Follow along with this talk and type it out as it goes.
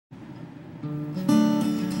Cattywampused.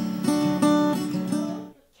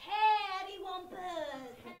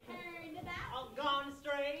 Turned about. I'm gone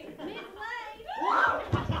astray. Miss Glaize. Whoa! Miss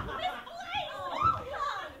Glaize,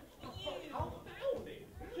 welcome. Confound it.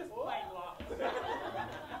 Just plain lost. So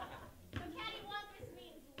Cattywampus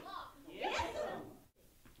means lost. Yes.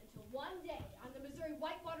 Until one day on the Missouri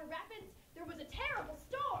Whitewater Rapids, there was a terrible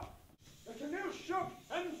storm. The canoe shook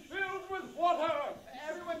and filled with water.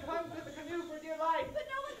 Everyone clung to the canoe for dear life. But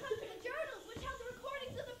no one comes to the journals, which have the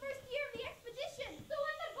recordings of the first year of the expedition. So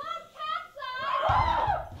when the boat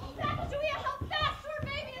capsized, Sacagawea helped fast shore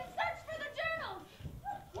baby and search for the journals.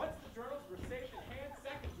 Once the journals were safe in hand,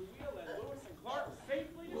 Sacagawea led Lewis and Clark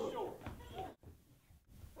safely to shore.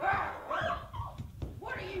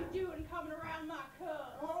 What are you doing coming around my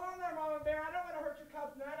cubs? Hold on there, Mama Bear. I don't want to hurt your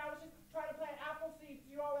cubs none. I was just trying to plant apple seeds.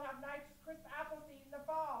 You all have nice, crisp apple seeds in the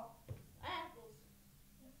fall. Apples.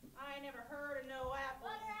 I ain't never heard of no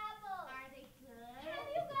apples. What are apples? Are they good? Have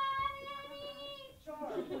you got any?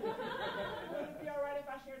 Sure. Would it be all right if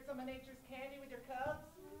I shared some of nature's candy with your cubs?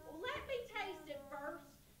 Well, let me taste it first.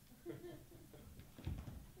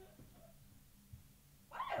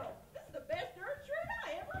 Wow, this is the best earth churn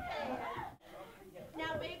I ever had.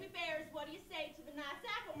 Now, baby bears, what do you say to the nice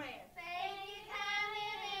apple man? Thank you kindly,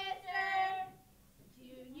 mister. Do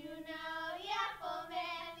you know the apple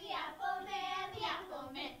man, the apple man, the apple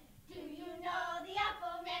man? Do you know the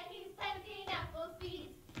apple man? He's planting apple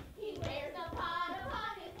seeds. He wears a pot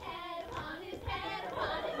upon his head, upon his head,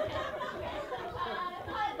 upon his head. He wears a pot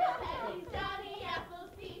upon his head. He's Johnny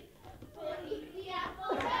Appleseed. We'll eat the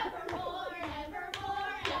apples evermore,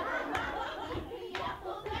 evermore, evermore. We'll eat the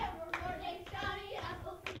apples evermore. Name's Johnny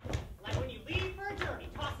Appleseed. Like when you leave for a journey,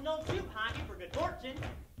 toss an old shoe behind you for good fortune.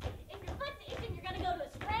 If your foot's itching, you're gonna go to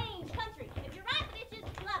a strange country. If your right foot itches,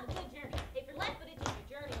 you'll have a good journey. If your left foot itches,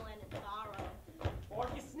 your journey will end in sorrow. Or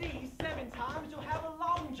if you sneeze 7 times, you'll have a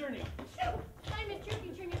long journey. Shoo! Time is true,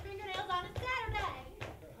 you trim your fingernails on a Saturday.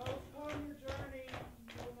 Postpone your journey.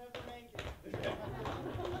 You'll never make it.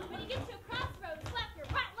 When you get to a crossroads, slap your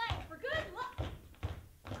right leg for good luck.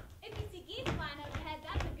 If you see geese flying overhead,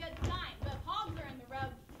 that's a good sign. But if hogs are in the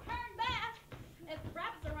road, turn back. If the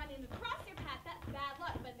rabbits are running across your path, that's bad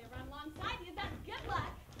luck. But if they run alongside you, that's good luck.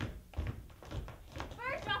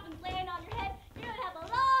 Bird droppings laying on your head, you're gonna have a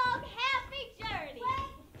long, happy journey.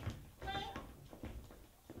 Wait.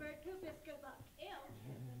 Bird poop is good luck. Ew.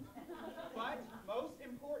 But most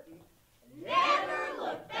important, Never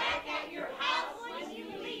look back at your house when you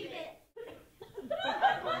leave it.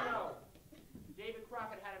 No. David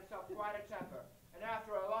Crockett had himself quite a temper, and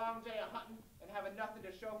after a long day of hunting and having nothing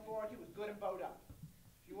to show for it, he was good and bowed up.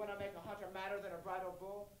 If you want to make a hunter madder than a bridal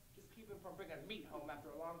bull, just keep him from bringing meat home after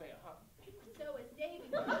a long day of hunting. So as David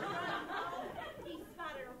was running home, he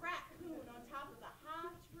spotted a raccoon on top of a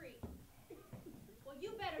high tree. Well,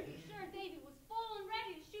 you better be sure Davy was full and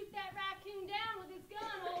ready to shoot that raccoon down with his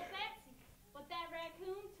gun, old Betsy. But that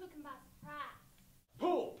raccoon took him by surprise.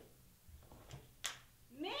 pull.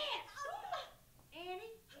 Miss!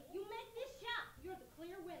 Annie, if you make this shot, you're the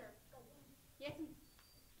clear winner. Yes, ma'am.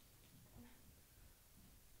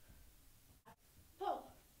 Pull.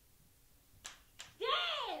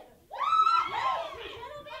 Dead! Ladies and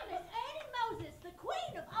gentlemen, Miss Annie Moses, the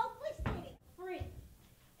queen of Oakley City. Free.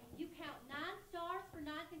 And you count 9 stars for 9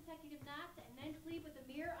 consecutive nights and then sleep with a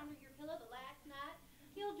mirror under your pillow the last night.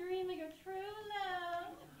 You'll dream of your true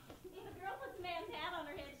love. If a girl puts a man's hat on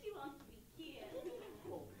her head, she wants to be kissed.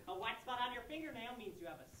 A white spot on your fingernail means you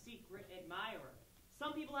have a secret admirer.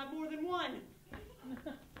 Some people have more than one.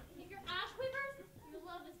 If your eye quivers, your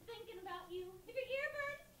love is thinking about you. If your ear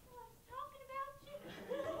burns, your love is talking about you.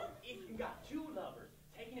 If you got 2 lovers,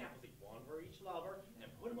 take an apple seed, 1 for each lover,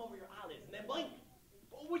 and put them over your eyelids, and then blink.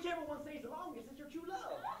 Whichever one stays the longest is your true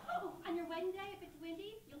love. Oh, on your wedding day, if it's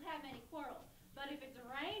windy, you'll have many quarrels. But if it's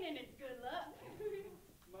raining, it's good luck.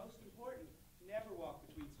 Most important, never walk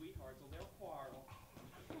between sweethearts or they'll quarrel.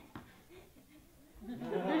 The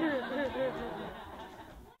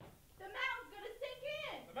mountain's gonna sink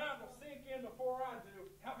in. The mountain will sink in before I do.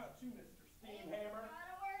 How about you, Mr. Steamhammer?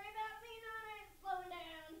 Don't worry about me, none ain't slowing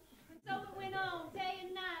down. So it went on day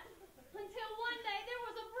and night until one day there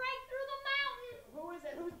was a break through the mountain. Who is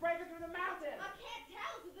it? Who's breaking through the mountain? I can't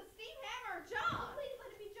tell. Is it the steam hammer or John? Please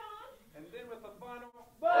let it be John. And then with the final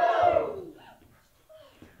Boom!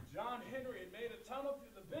 John Henry had made a tunnel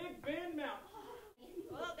through the Big Bend Mountain.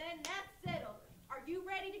 Well, then that's settled. Are you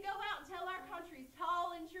ready to go out and tell our country's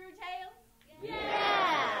tall and true tales?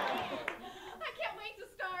 Yeah! I can't wait to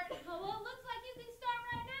start. Oh, well, it looks like you can start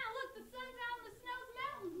right now. Look, the sun's out and the snow's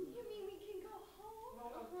melting. You mean we can go home?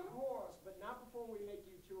 Well, of course, but not before we make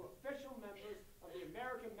you 2 official members of the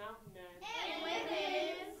American Mountain Mountain Men And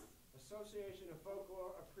Women's Association of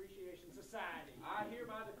Folklore Appreciation Society. I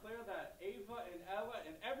hereby declare that Ava and Ella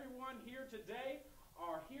and everyone here today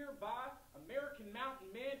are hereby American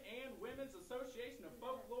Mountain Men and Women's Association of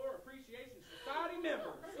Folklore